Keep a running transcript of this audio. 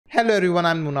Hello everyone,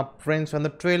 I'm Anup. Friends, when the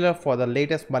trailer for the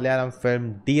latest Malayalam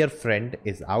film Dear Friend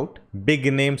is out,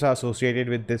 big names are associated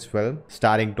with this film,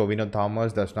 starring Tovino,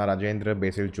 Darshana Rajendra,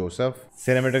 Basil Joseph,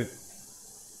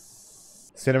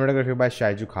 cinematography by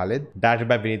Shyju Khalid, directed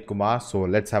by Vineeth Kumar. So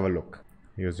let's have a look.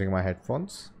 Using my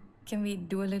headphones. Can we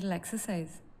do a little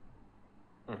exercise?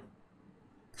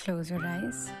 Close your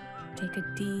eyes, take a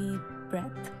deep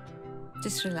breath,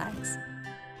 just relax.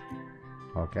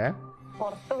 Okay.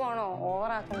 പുറത്ത് പോണോ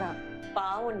ഓവറാക്കണ്ട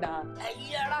പാവുണ്ടാ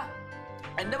അയ്യടാ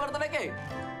എന്റെ ബർത്ത്ഡേക്കേ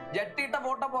ജട്ടിയിട്ട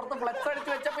photo പുറത്ത് flex അടിച്ച്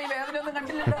വെച്ചപ്പോ ഈ വേദന ഒന്നും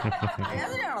കണ്ടില്ലല്ലോ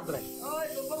വേദനയാണത്രേ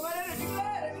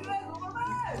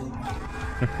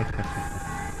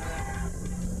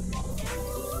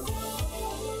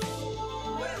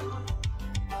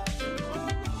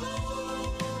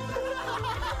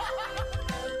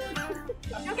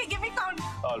Okay, give me count.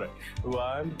 All right.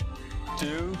 1, 2.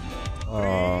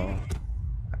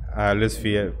 I always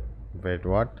fear. Wait,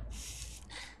 what?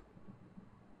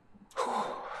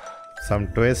 Some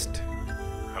twist.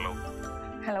 Hello.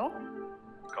 Hello?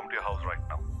 Come to your house right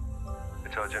now.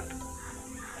 It's urgent.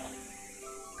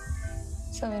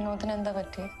 So വിനോദിന് എന്താ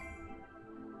പറ്റി?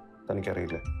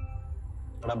 തനിക്കറിയില്ല.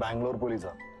 എടാ ബാംഗ്ലൂർ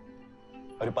പോലീസാ.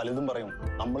 അവര് പലതും പറയും.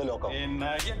 നമ്മള് ലോക്കാം.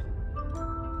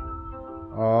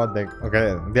 Oh, okay.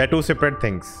 They are two separate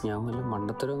things. ഞാൻ വല്ല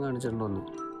മണ്ടത്തരവും കാണിച്ചിട്ടുണ്ടോന്ന്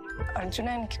അർജുന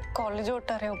എനിക്ക് കോളേജ്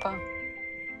തൊട്ട് അറിയാപ്പാ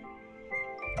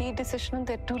ഈ ഡിസിഷനും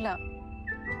തെറ്റൂല.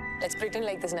 Let's pretend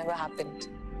like this never happened.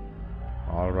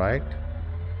 All right.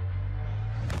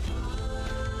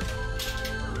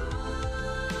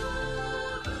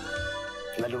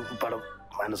 എന്നാലും പടം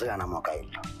മനസ്സ് കാണാൻ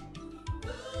നോക്കായില്ല.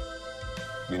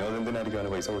 വിനോദ് എന്തിനായിരിക്കും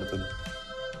അവന് പൈസ കൊടുത്തത്?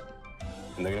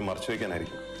 എന്തെങ്കിലും മറച്ചു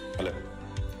വെക്കാനായിരിക്കും അല്ലേ?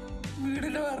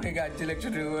 വീടിന്റെ പറഞ്ഞ 5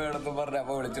 ലക്ഷം രൂപ വേണമെന്ന് പറഞ്ഞ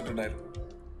അമ്മ വിളിച്ചിട്ടുണ്ടായിരുന്നു.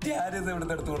 ഞാനിത്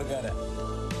ഇവിടുന്ന് എടുത്തു കൊടുക്കാനാ.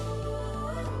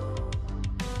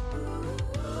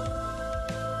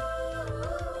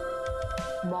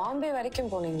 ബോംബെ വരയ്ക്കും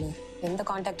പോണില്ലേ? എന്ത്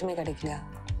കോണ്ടാക്റ്റുമേ കിടക്കില്ല.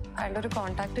 അയാളുടെ ഒരു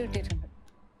കോണ്ടാക്ട് കിട്ടിയിട്ടുണ്ട്.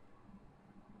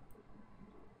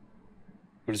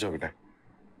 വിളിച്ചോട്ടെ.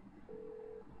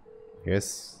 Yes.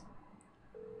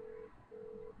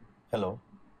 Hello.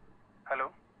 Hello.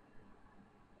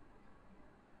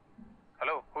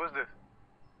 Hello. Who is this?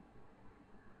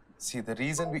 See the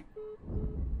reason we.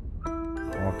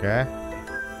 Okay.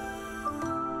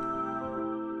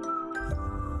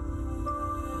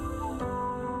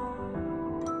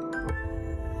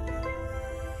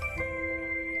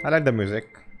 I like the music.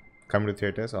 Come to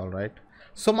theaters, all right.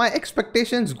 So my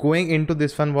expectations going into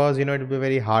this one was, it will be a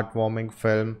very heartwarming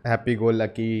film,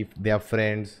 happy-go-lucky, they are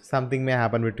friends, something may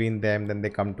happen between them, then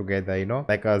they come together,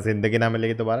 like a Zindagi Na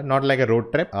Milegi Dobara, not like a road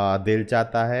trip, Dil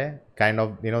Chahta Hai, kind of,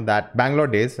 that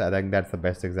Bangalore Days, I think that's the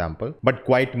best example, but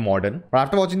quite modern. But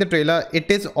after watching the trailer, it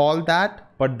is all that,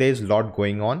 but there's a lot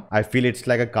going on. I feel it's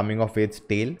like a coming of age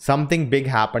tale. Something big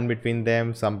happened between them.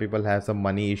 Some people have some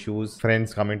money issues, friends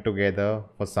coming together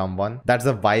for someone. That's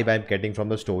the vibe I'm getting from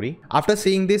the story. After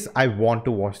seeing this, I want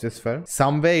to watch this film.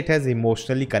 Somewhere it has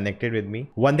emotionally connected with me.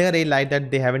 One thing I really like that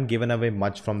they haven't given away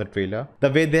much from the trailer.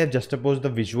 The way they have juxtaposed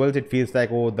the visuals, it feels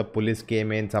like, oh, the police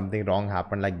came in, something wrong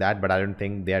happened like that. But I don't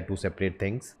think they are two separate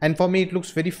things. And for me, it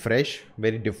looks very fresh,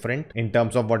 very different in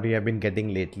terms of what we have been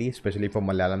getting lately, especially for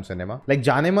Malayalam cinema. Like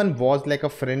Janeman was like a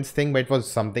friends thing, but it was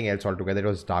something else altogether. It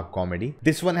was dark comedy.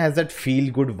 This one has that feel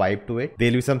good vibe to it.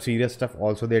 There'll be some serious stuff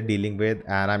also they're dealing with,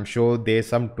 and I'm sure there's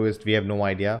some twist. We have no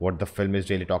idea what the film is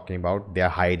really talking about. They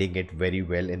are hiding it very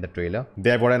well in the trailer.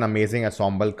 They've got an amazing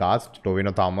ensemble cast.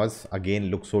 Tovino again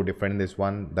looks so different in this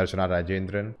one. Darshana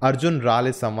Rajendran. Arjun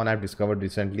is someone I've discovered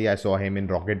recently. I saw him in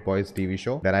Rocket Boys TV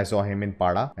show. Then I saw him in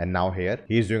Pada, and now here.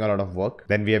 He's doing a lot of work.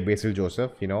 Then we have Basil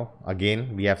Joseph. Again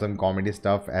we have some comedy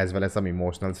stuff as well as some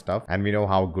emotional stuff, and we know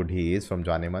how good he is from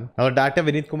Janeman. Now the director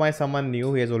Vineeth Kumar is someone new.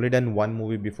 He has only done one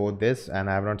movie before this, and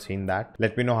I have not seen that.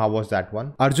 Let me know how was that one.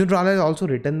 Arjun has also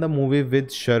written the movie with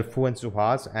Sharfu and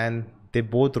Suhas, and they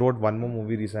both wrote one more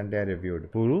movie recently I reviewed.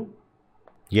 Puru?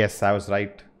 Yes, I was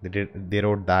right. They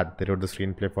wrote that. They wrote the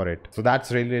screenplay for it. So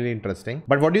that's really, really interesting.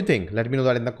 But what do you think? Let me know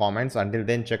that in the comments. Until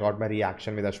then, check out my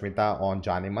reaction with Ashmita on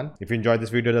Janeman. If you enjoyed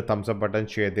this video, the thumbs up button,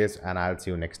 share this, and I'll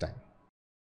see you next time.